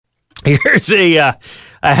Here's a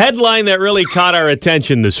headline that really caught our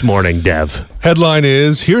attention this morning, Dev. Headline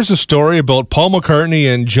is, here's a story about Paul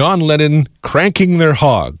McCartney and John Lennon cranking their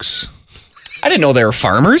hogs. I didn't know they were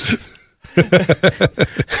farmers.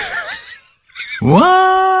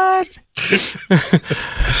 What?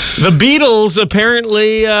 The Beatles,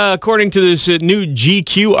 apparently, according to this new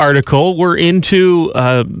GQ article, were into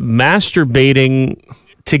masturbating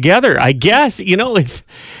together. I guess,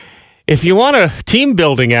 if you want a team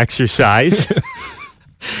building exercise,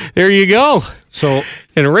 there you go. So,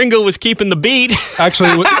 and Ringo was keeping the beat.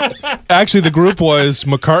 Actually, the group was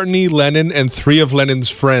McCartney, Lennon, and 3 of Lennon's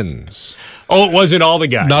friends. Oh, it wasn't all the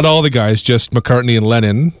guys. Not all the guys, just McCartney and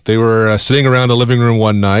Lennon. They were sitting around a living room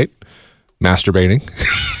one night, masturbating.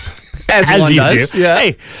 As one does. Do. Yeah.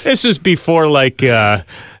 Hey, this was before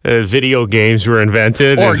video games were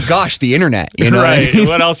invented. Or the internet. Right.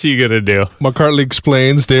 What else are you going to do? McCartney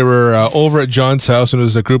explains they were over at John's house, and it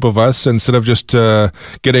was a group of us. Instead of just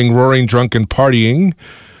getting roaring drunk and partying,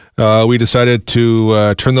 we decided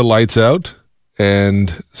to turn the lights out,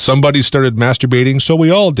 and somebody started masturbating, so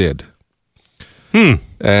we all did.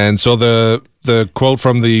 And so the quote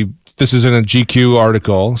from this is in a GQ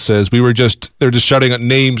article, says they're just shouting out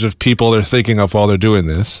names of people they're thinking of while they're doing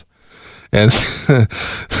this. And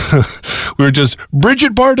we were just,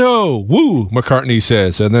 Bridget Bardot, woo, McCartney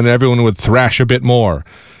says. And then everyone would thrash a bit more.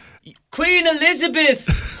 Queen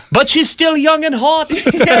Elizabeth. But she's still young and hot.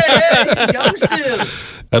 Yeah, she's young still.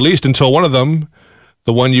 At least until one of them,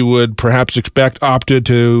 the one you would perhaps expect, opted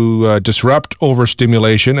to disrupt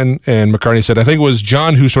overstimulation. And McCartney said, I think it was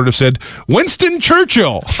John who sort of said, Winston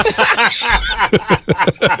Churchill.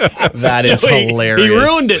 That is hilarious. He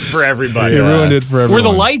ruined it for everybody. Ruined it for everyone. Were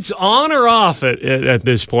the lights on or off at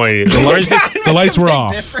this point? The lights were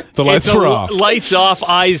off. The lights were off. Lights off,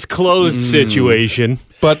 eyes closed situation.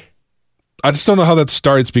 But I just don't know how that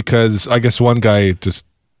starts, because I guess one guy just...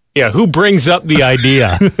 Yeah, who brings up the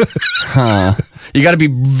idea? You got to be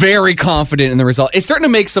very confident in the result. It's starting to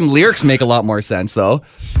make some lyrics make a lot more sense, though.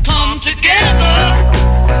 Come together.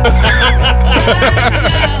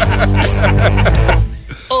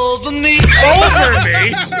 Over me. Over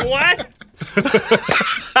me? What?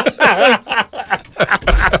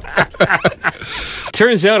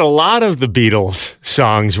 Turns out a lot of the Beatles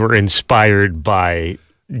songs were inspired by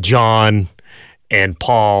John and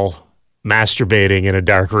Paul masturbating in a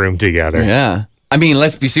dark room together. Yeah. I mean,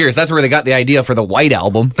 let's be serious. That's where they got the idea for the White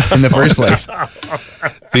Album in the first place.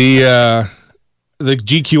 The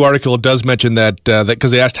GQ article does mention that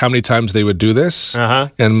because they asked how many times they would do this,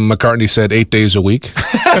 and McCartney said 8 days a week.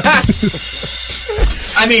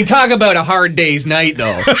 I mean, talk about a hard day's night,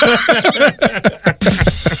 though.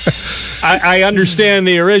 I understand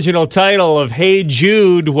the original title of Hey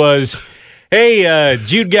Jude was... Hey,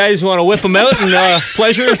 Jude guys, want to whip them out and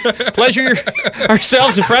pleasure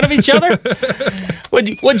ourselves in front of each other?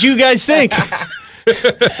 What'd you guys think?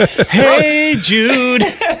 Hey, Jude.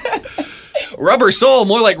 Rubber soul,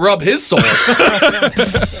 more like rub his soul.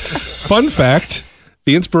 Fun fact,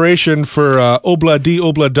 the inspiration for Obla Di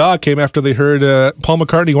Obla Da came after they heard Paul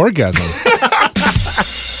McCartney orgasm.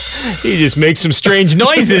 He just makes some strange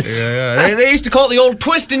noises. Yeah. They used to call it the old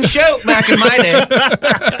twist and shout back in my day.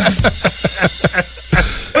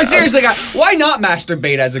 But seriously, why not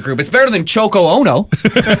masturbate as a group? It's better than Choco Ono.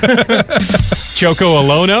 Choco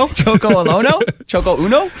Alono? Choco Alono? Choco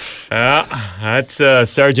Uno? That's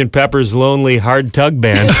Sgt. Pepper's Lonely Hard Tug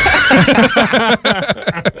Band.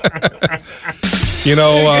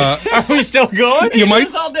 Are we still going? You might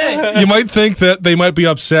think that they might be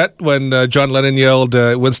upset when John Lennon yelled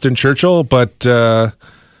Winston Churchill, but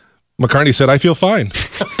McCartney said, I feel fine.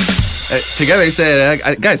 Together they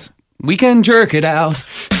said, guys, we can jerk it out.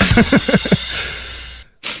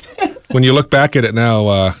 When you look back at it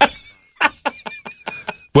now,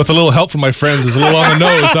 with a little help from my friends, it's a little on the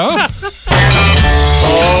nose, huh?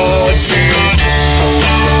 Oh, jeez.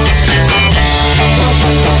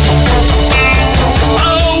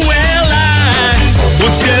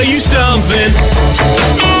 Tell you something,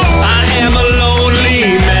 I am a lonely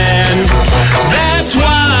man. That's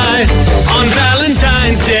why on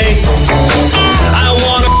Valentine's Day I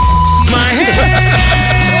wanna my hand.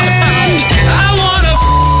 I wanna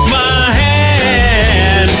my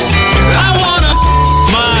hand. I wanna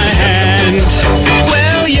my hand.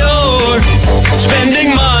 Well, you're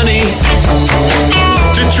spending money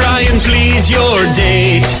to try and please your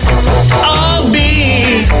date. I'll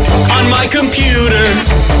be on my computer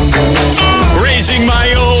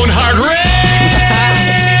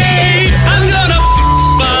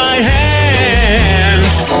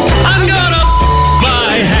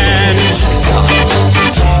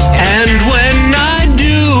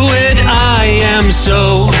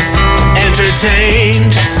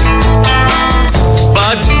entertained.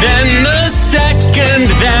 But then the second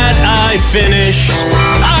that I finish,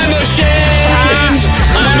 I'm ashamed.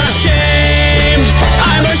 I'm ashamed.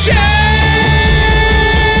 I'm ashamed.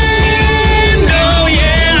 Oh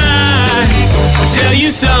yeah, I'll tell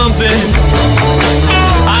you something.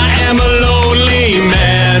 I am a lonely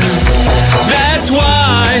man. That's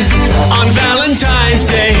why on Valentine's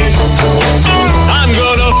Day